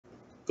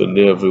Good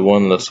day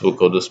everyone, let's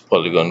work out this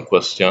polygon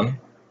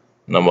question.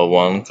 Number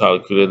 1,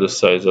 calculate the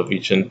size of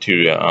each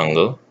interior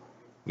angle.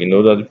 We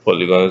know that the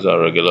polygon is a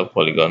regular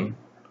polygon.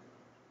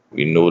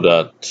 We know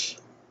that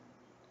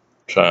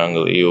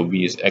triangle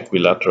AOB is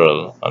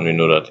equilateral, and we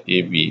know that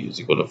AB is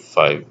equal to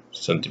 5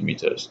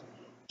 centimeters.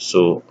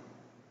 So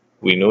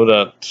we know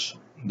that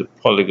the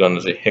polygon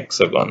is a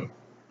hexagon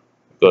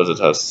because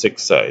it has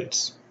 6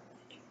 sides.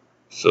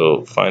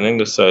 So finding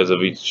the size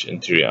of each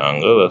interior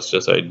angle, let's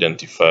just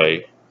identify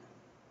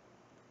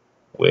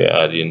where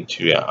are the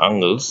interior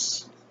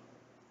angles.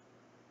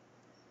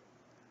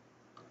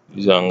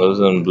 These angles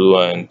in blue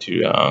are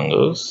interior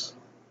angles.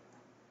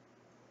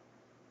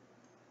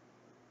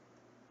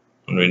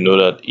 And we know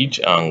that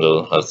each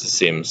angle has the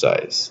same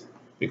size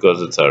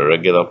because it's a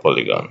regular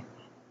polygon.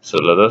 So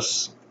let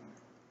us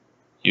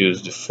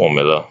use the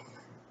formula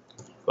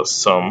for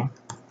sum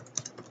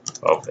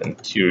of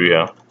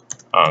interior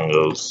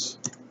angles.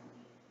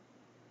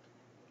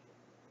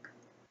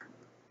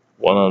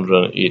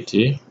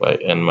 180 by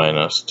n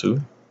minus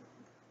 2.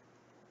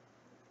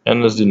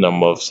 N is the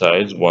number of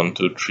sides, 1,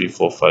 2, 3,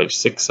 4, 5,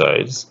 6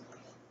 sides.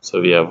 So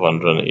we have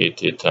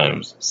 180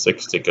 times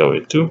 6, take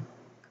away 2,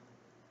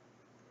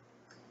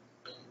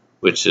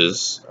 which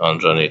is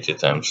 180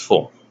 times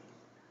 4.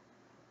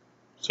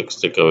 6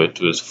 take away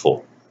 2 is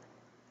 4.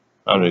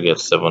 And we get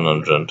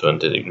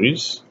 720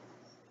 degrees.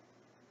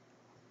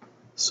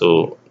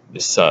 So the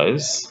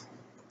size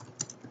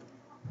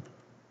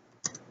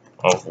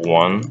of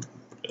one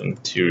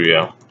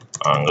interior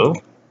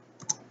angle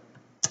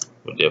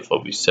would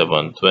therefore be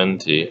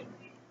 720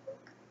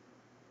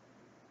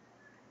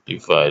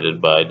 divided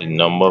by the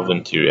number of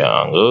interior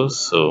angles.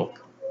 So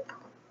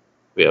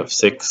we have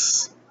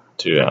 6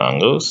 interior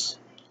angles.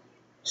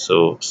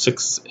 So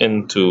 6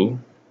 into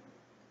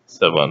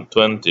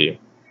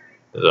 720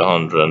 is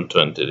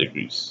 120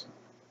 degrees.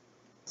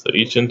 So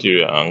each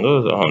interior angle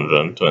is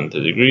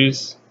 120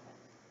 degrees.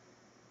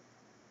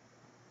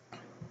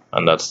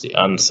 And that's the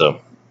answer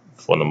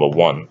for number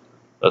 1.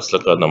 Let's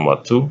look at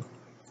number 2.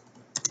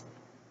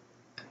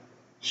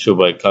 Show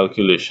by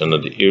calculation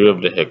that the area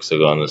of the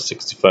hexagon is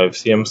 65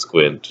 cm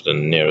squared to the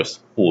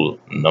nearest whole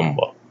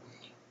number.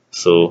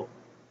 So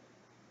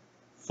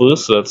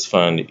first let's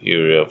find the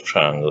area of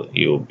triangle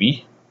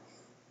AOB.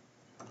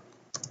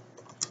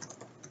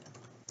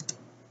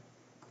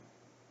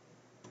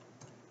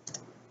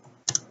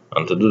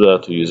 And to do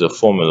that, we use a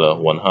formula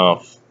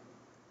 1/2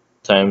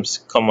 times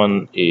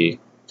common A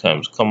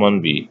times common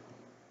B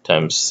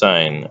times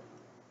sine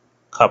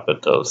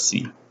capital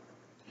C.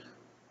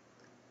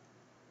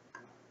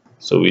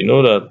 So we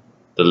know that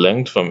the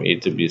length from A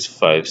to B is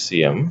 5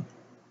 cm.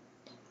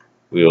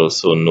 We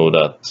also know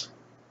that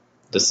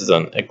this is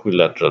an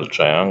equilateral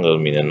triangle,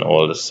 meaning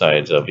all the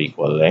sides have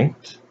equal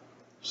length.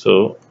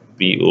 So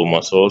BO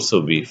must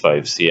also be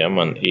 5 cm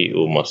and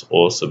AO must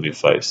also be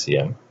 5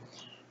 cm.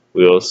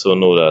 We also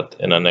know that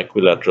in an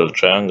equilateral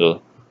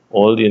triangle,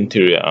 all the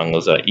interior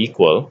angles are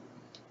equal.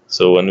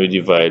 So when we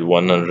divide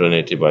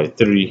 180 by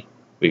 3,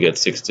 we get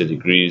 60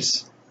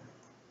 degrees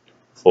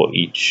for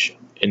each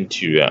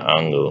interior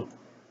angle.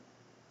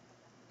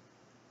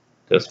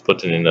 Just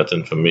putting in that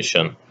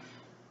information.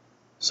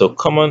 So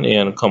common A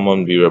and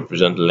common B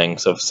represent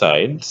lengths of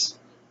sides,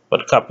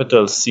 but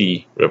capital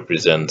C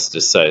represents the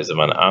size of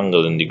an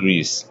angle in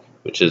degrees,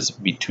 which is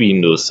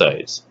between those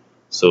sides.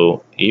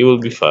 So A will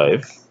be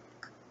 5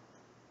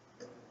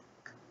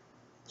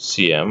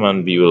 cm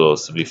and B will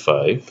also be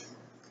 5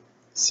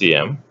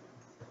 cm.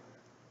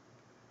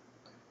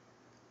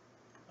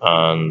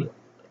 And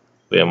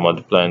we are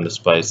multiplying this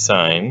by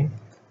sine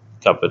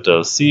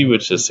capital C,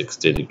 which is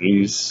 60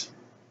 degrees.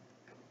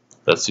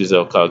 Let's use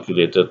our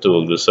calculator to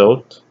work this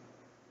out.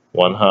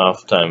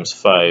 1/2 times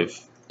 5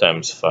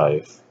 times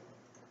 5.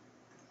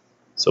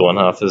 So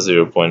 1/2 is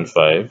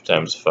 0.5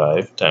 times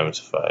 5 times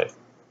 5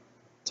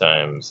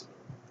 times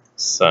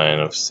sine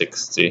of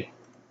 60.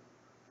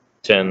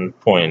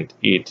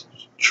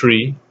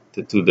 10.83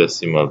 to 2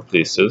 decimal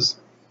places.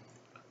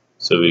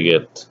 So we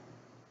get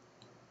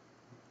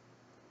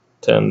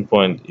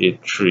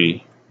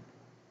 10.83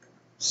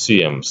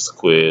 cm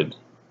squared.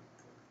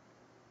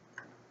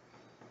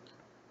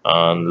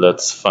 And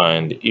let's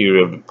find the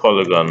area of the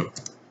polygon,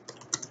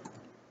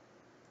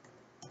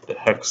 the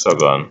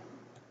hexagon.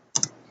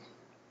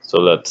 So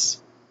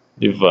let's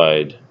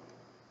divide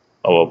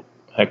our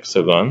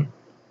hexagon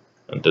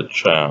into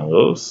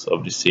triangles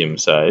of the same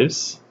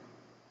size.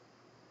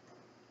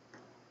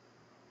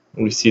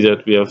 We see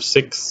that we have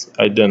 6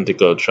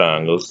 identical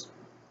triangles,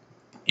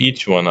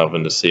 each one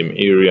having the same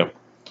area.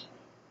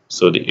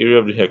 So the area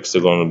of the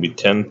hexagon will be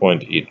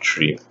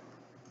 10.83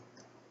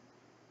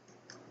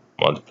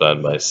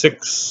 multiplied by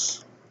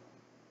 6,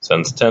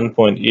 since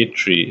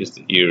 10.83 is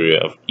the area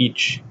of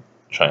each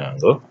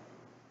triangle.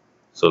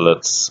 So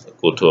let's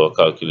go to our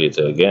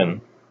calculator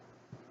again.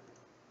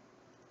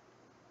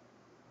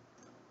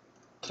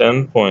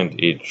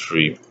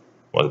 10.83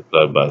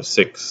 multiplied by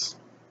 6,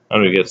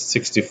 and we get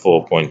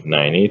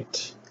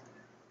 64.98.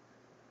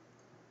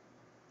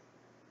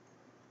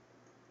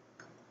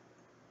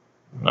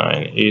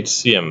 98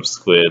 cm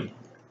squared.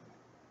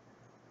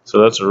 So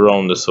let's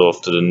round this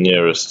off to the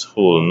nearest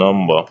whole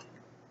number.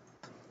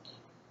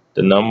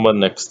 The number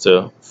next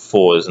to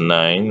 4 is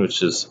 9,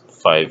 which is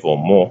 5 or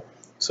more.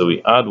 So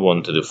we add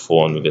 1 to the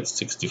 4 and we get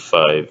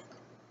 65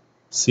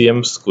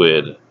 cm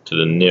squared to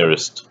the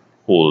nearest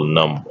whole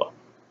number.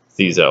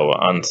 These are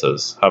our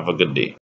answers. Have a good day.